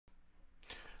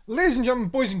Ladies and gentlemen,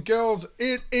 boys and girls,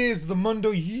 it is the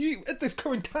Mundo. You, at this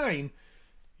current time,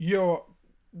 your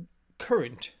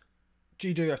current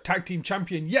GWF Tag Team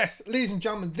Champion. Yes, ladies and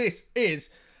gentlemen, this is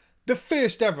the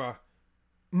first ever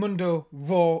Mundo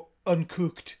Raw,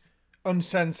 uncooked,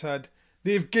 uncensored.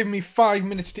 They've given me 5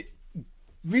 minutes to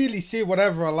really say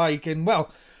whatever I like. And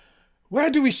well, where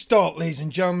do we start, ladies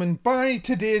and gentlemen? By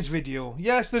today's video.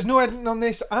 Yes, there's no editing on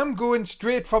this. I'm going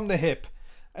straight from the hip.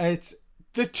 It's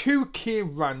the 2K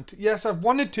rant. Yes, I've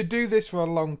wanted to do this for a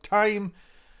long time.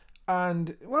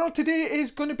 And, well, today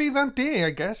is going to be that day,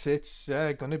 I guess. It's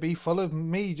going to be full of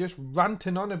me just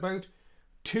ranting on about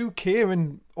 2K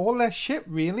and all their shit,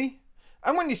 really.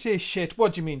 And when you say shit,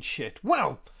 what do you mean shit?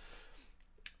 Well,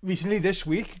 recently this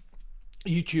week,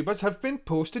 YouTubers have been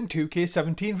posting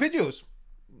 2K17 videos.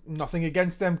 Nothing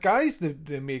against them guys.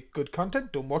 They make good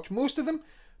content. Don't watch most of them.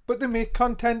 But they make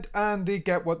content and they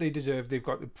get what they deserve. They've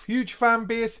got a huge fan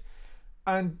base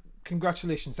and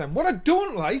congratulations to them. What I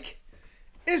don't like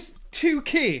is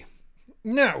 2K.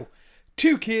 Now,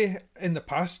 2K in the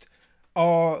past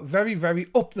are very, very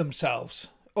up themselves.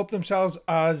 Up themselves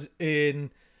as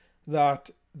in that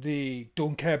they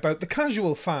don't care about the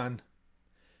casual fan.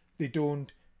 They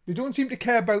don't seem to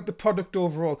care about the product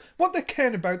overall. What they're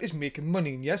caring about is making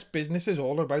money. And yes, business is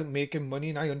all about making money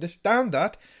and I understand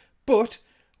that. But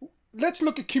let's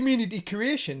look at community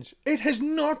creations. It has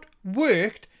not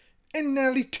worked in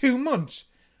nearly 2 months.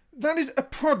 That is a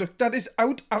product that is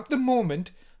out at the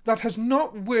moment that has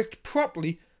not worked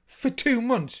properly for 2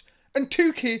 months. And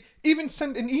 2K even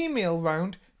sent an email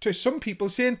round to some people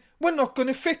saying, we're not going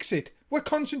to fix it. We're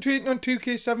concentrating on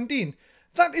 2K17.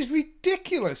 That is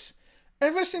ridiculous.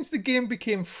 Ever since the game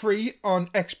became free on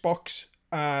Xbox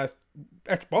One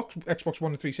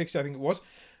and 360, I think it was,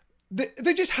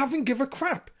 they just haven't give a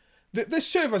crap. The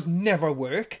servers never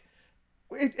work.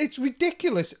 It's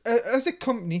ridiculous. As a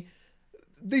company,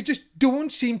 they just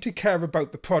don't seem to care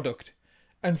about the product.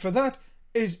 And for that,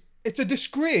 it's a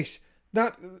disgrace.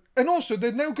 And also,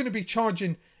 they're now going to be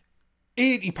charging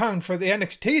 £80 for the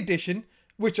NXT edition,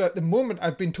 which at the moment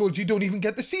I've been told you don't even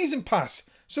get the season pass.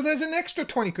 So there's an extra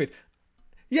 20 quid.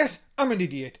 Yes, I'm an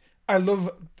idiot. I love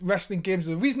wrestling games.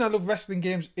 The reason I love wrestling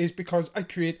games is because I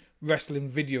create wrestling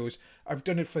videos. I've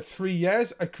done it for 3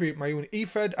 years. I create my own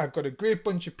eFed. I've got a great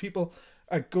bunch of people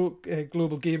at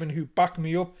Global Gaming who back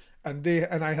me up and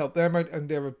I help them out and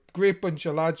they're a great bunch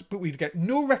of lads, but we get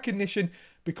no recognition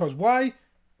because why?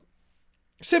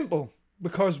 Simple.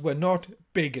 Because we're not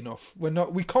big enough.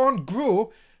 We can't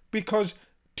grow because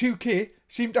 2K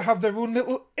seem to have their own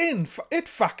little it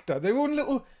factor, their own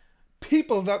little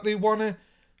people that they want to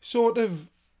sort of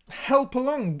help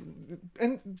along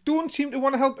and don't seem to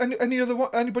want to help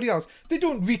anybody else. They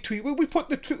don't retweet. We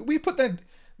put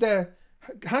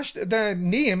their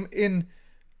name in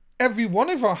every one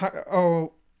of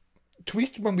our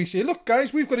tweets when we say, look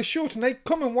guys, we've got a show tonight,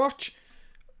 come and watch.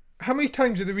 How many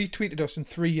times have they retweeted us in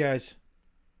 3 years?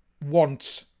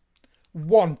 Once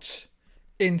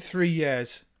in 3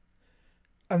 years.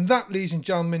 And that, ladies and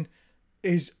gentlemen,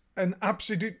 is an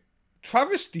absolute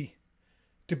travesty,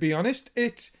 to be honest.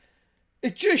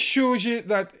 It just shows you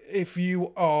that if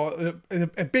you are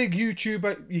a big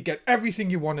YouTuber, you get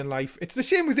everything you want in life. It's the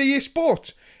same with EA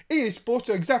Sports. EA Sports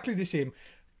are exactly the same.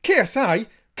 KSI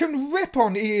can rip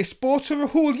on EA Sports for a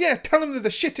whole year, tell them they're the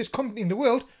shittest company in the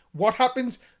world. What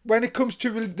happens when it comes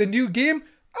to the new game?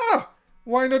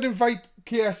 Why not invite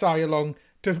KSI along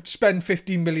to spend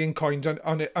 15 million coins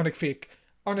on a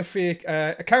fake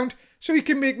account so he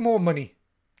can make more money?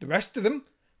 The rest of them,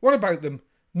 what about them?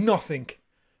 Nothing.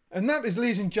 And that is,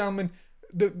 ladies and gentlemen,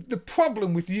 the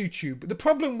problem with YouTube, the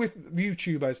problem with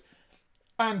YouTubers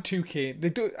and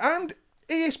 2K, and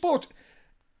EA Sports.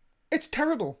 It's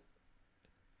terrible.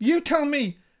 You tell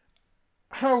me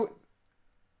how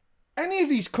any of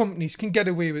these companies can get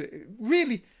away with it.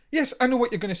 Really? Yes, I know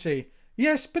what you're going to say.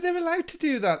 Yes, but they're allowed to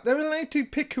do that. They're allowed to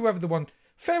pick whoever they want.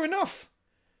 Fair enough.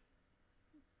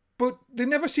 But they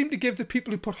never seem to give the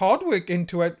people who put hard work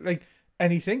into it, like,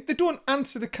 anything. They don't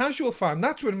answer the casual fan.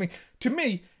 That's what I mean. To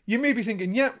me, you may be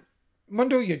thinking, yeah,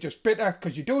 Mundo, you're just bitter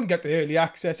because you don't get the early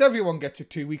access. Everyone gets it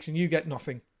 2 weeks and you get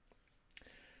nothing.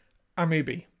 I may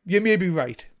be. You may be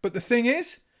right. But the thing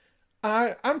is,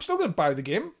 I'm still going to buy the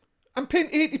game. I'm paying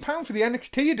 £80 for the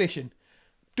NXT edition.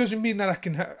 Doesn't mean that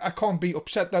I can't be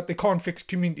upset that they can't fix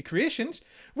community creations.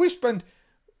 We've spent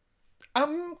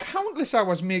countless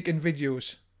hours making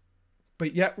videos.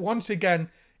 But yet, once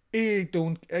again,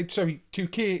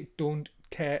 2K don't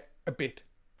care a bit.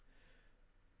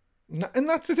 And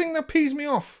that's the thing that pees me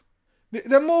off.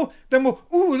 They're more,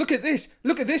 ooh, look at this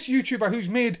YouTuber who's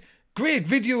made great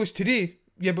videos today.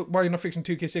 Yeah, but why are you not fixing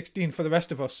 2K16 for the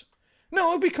rest of us?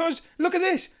 No, because look at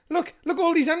this. Look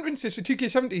all these entrances for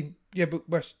 2K17. Yeah, but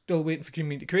we're still waiting for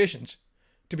community creations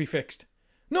to be fixed.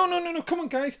 No. Come on,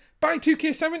 guys. Buy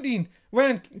 2K17.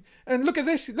 And look at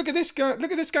this. Look at this guy.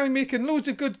 Look at this guy making loads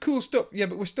of good, cool stuff. Yeah,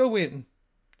 but we're still waiting.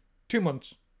 2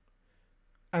 months.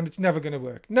 And it's never going to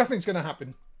work. Nothing's going to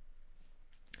happen.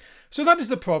 So that is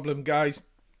the problem, guys.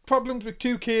 Problems with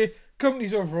 2K,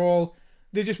 companies overall.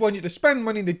 They just want you to spend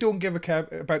money. They don't give a care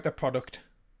about their product.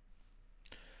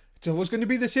 It's always going to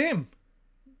be the same.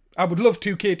 I would love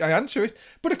 2K to answer it.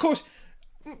 But of course,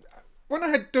 when I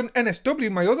had done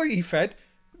NSW, my other eFed,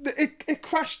 it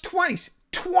crashed twice.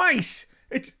 Twice!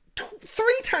 It's 3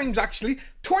 times actually.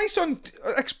 Twice on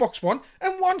Xbox One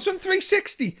and once on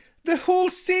 360. The whole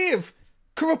save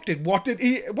corrupted. What did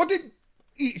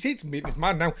he see, it's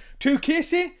mad now. 2K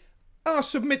say? Oh,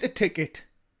 submit a ticket.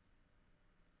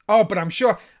 Oh, but I'm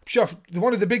sure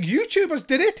one of the big YouTubers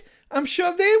did it. I'm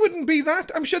sure they wouldn't be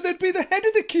that. I'm sure they'd be the head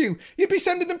of the queue. You'd be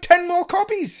sending them 10 more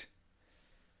copies.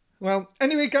 Well,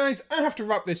 anyway, guys, I have to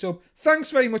wrap this up.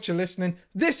 Thanks very much for listening.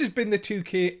 This has been the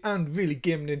 2K and really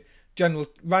gaming in general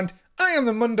rant. I am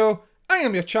the Mundo. I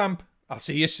am your champ. I'll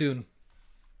see you soon.